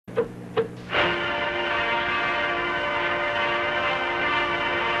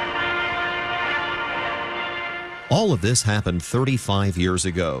All of this happened 35 years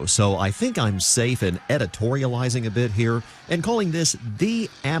ago, so I think I'm safe in editorializing a bit here and calling this the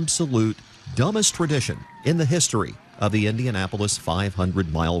absolute dumbest tradition in the history of the Indianapolis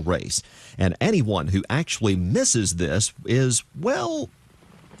 500-mile race. And anyone who actually misses this is, well...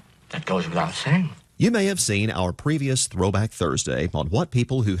 That goes without saying. You may have seen our previous Throwback Thursday on what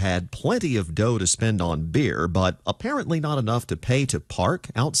people who had plenty of dough to spend on beer, but apparently not enough to pay to park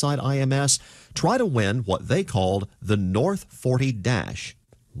outside IMS, try to win what they called the North 40 Dash.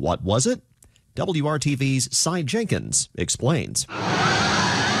 What was it? WRTV's Cy Jenkins explains.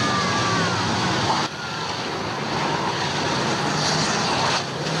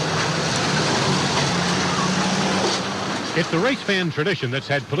 It's the race fan tradition that's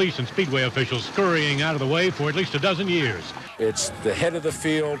had police and speedway officials scurrying out of the way for at least a dozen years. It's the head of the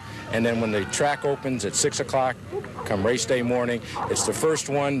field, and then when the track opens at 6 o'clock, come race day morning, it's the first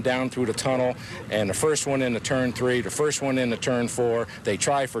one down through the tunnel, and the first one into turn 3, the first one into turn 4. They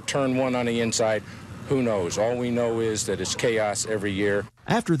try for turn 1 on the inside. Who knows? All we know is that it's chaos every year.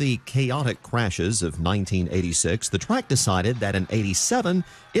 After the chaotic crashes of 1986, the track decided that in '87,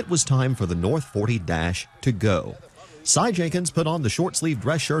 it was time for the North 40 Dash to go. Cy Jenkins put on the short-sleeved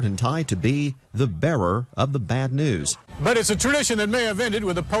dress shirt and tie to be the bearer of the bad news. But it's a tradition that may have ended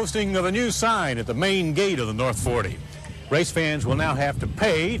with the posting of a new sign at the main gate of the North 40. Race fans will now have to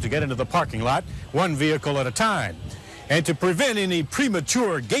pay to get into the parking lot, one vehicle at a time. And to prevent any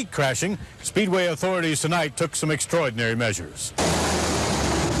premature gate crashing, Speedway authorities tonight took some extraordinary measures.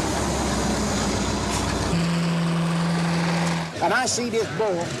 And I see this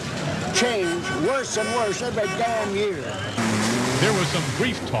bull change worse and worse every damn year. There was some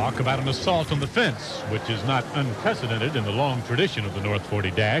brief talk about an assault on the fence, which is not unprecedented in the long tradition of the North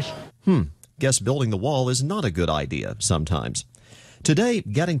 40 Dash. Guess building the wall is not a good idea sometimes. Today,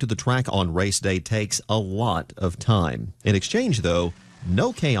 getting to the track on race day takes a lot of time. In exchange, though,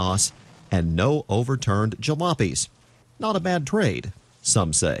 no chaos and no overturned jalopies. Not a bad trade,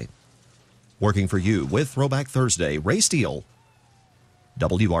 some say. Working for you with Throwback Thursday, Ray Steele,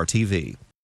 WRTV.